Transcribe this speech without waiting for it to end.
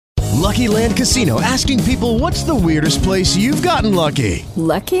Lucky Land Casino, asking people, what's the weirdest place you've gotten lucky?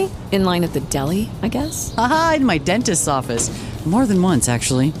 Lucky? In line at the deli, I guess? Aha, in my dentist's office. More than once,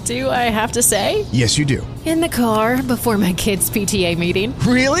 actually. Do I have to say? Yes, you do. In the car before my kids' PTA meeting.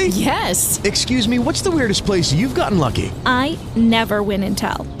 Really? Yes. Excuse me, what's the weirdest place you've gotten lucky? I never win and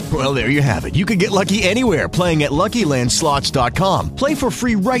tell. Well, there you have it. You can get lucky anywhere, playing at LuckyLandSlots.com. Play for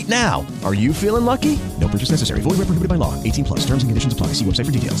free right now. Are you feeling lucky? No purchase necessary. Void where prohibited by law. 18 plus. Terms and conditions apply. See website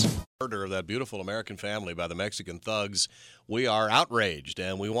for details. Murder of that beautiful American family by the Mexican thugs. We are outraged,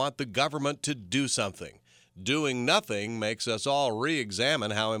 and we want the government to do something. Doing nothing makes us all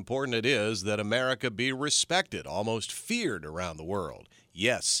re-examine how important it is that America be respected, almost feared around the world.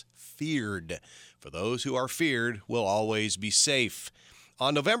 Yes, feared. For those who are feared will always be safe.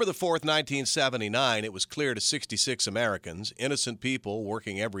 On November the 4th, 1979, it was clear to 66 Americans, innocent people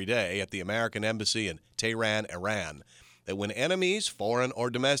working every day at the American Embassy in Tehran, Iran, that when enemies, foreign or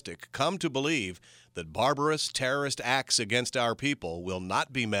domestic, come to believe that barbarous terrorist acts against our people will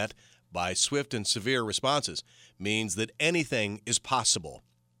not be met by swift and severe responses, means that anything is possible.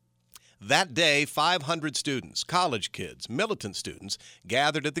 That day, 500 students, college kids, militant students,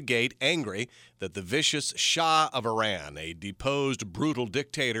 gathered at the gate angry that the vicious Shah of Iran, a deposed, brutal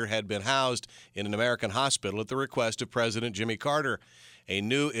dictator, had been housed in an American hospital at the request of President Jimmy Carter. A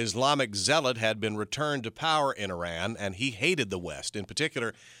new Islamic zealot had been returned to power in Iran, and he hated the West. In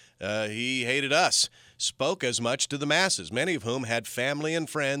particular, he hated us. Spoke as much to the masses, many of whom had family and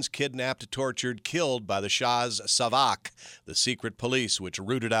friends kidnapped, tortured, killed by the Shah's Savak, the secret police which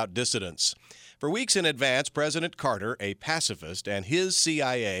rooted out dissidents. For weeks in advance, President Carter, a pacifist, and his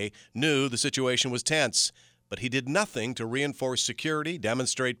CIA knew the situation was tense, but he did nothing to reinforce security,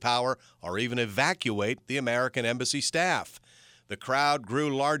 demonstrate power, or even evacuate the American embassy staff. The crowd grew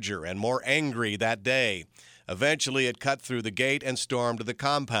larger and more angry that day. Eventually, it cut through the gate and stormed the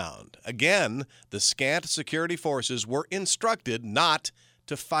compound. Again, the scant security forces were instructed not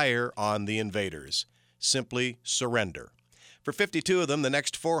to fire on the invaders. Simply surrender. For 52 of them, the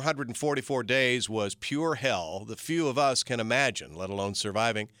next 444 days was pure hell that few of us can imagine, let alone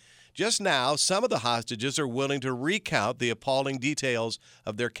surviving. Just now, some of the hostages are willing to recount the appalling details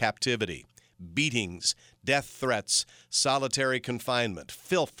of their captivity. Beatings, death threats, solitary confinement,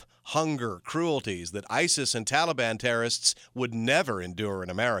 filth, hunger, cruelties that ISIS and Taliban terrorists would never endure in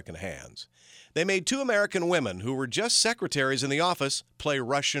American hands. They made 2 American women who were just secretaries in the office play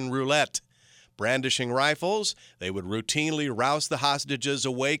Russian roulette. Brandishing rifles, they would routinely rouse the hostages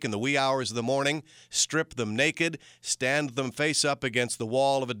awake in the wee hours of the morning, strip them naked, stand them face up against the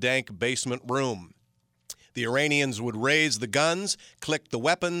wall of a dank basement room. The Iranians would raise the guns, click the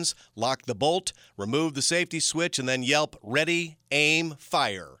weapons, lock the bolt, remove the safety switch, and then yelp, "Ready, aim,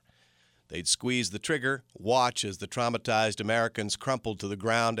 fire." They'd squeeze the trigger, watch as the traumatized Americans crumpled to the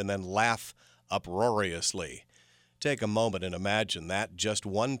ground, and then laugh uproariously. Take a moment and imagine that just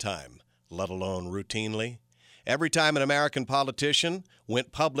one time, let alone routinely. Every time an American politician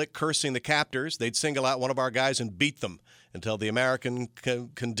went public cursing the captors, they'd single out one of our guys and beat them until the American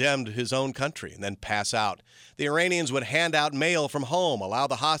condemned his own country and then pass out. The Iranians would hand out mail from home, allow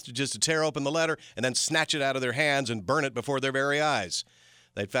the hostages to tear open the letter, and then snatch it out of their hands and burn it before their very eyes.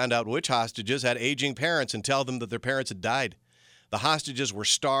 They'd found out which hostages had aging parents and tell them that their parents had died. The hostages were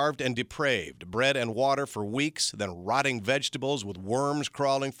starved and depraved, bread and water for weeks, then rotting vegetables with worms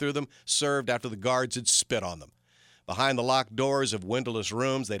crawling through them, served after the guards had spit on them. Behind the locked doors of windowless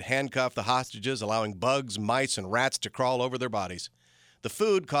rooms, they'd handcuff the hostages, allowing bugs, mice, and rats to crawl over their bodies. The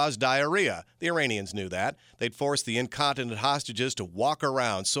food caused diarrhea. The Iranians knew that. They'd force the incontinent hostages to walk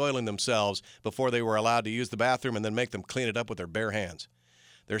around, soiling themselves before they were allowed to use the bathroom and then make them clean it up with their bare hands.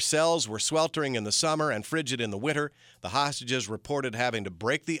 Their cells were sweltering in the summer and frigid in the winter. The hostages reported having to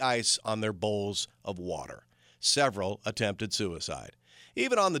break the ice on their bowls of water. Several attempted suicide.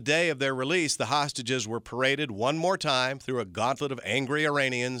 Even on the day of their release, the hostages were paraded one more time through a gauntlet of angry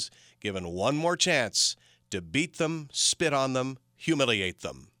Iranians, given one more chance to beat them, spit on them, humiliate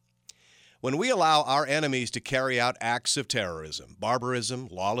them. When we allow our enemies to carry out acts of terrorism, barbarism,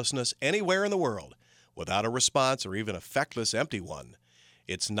 lawlessness anywhere in the world without a response or even a feckless empty one,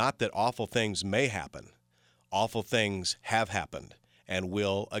 it's not that awful things may happen. Awful things have happened and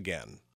will again.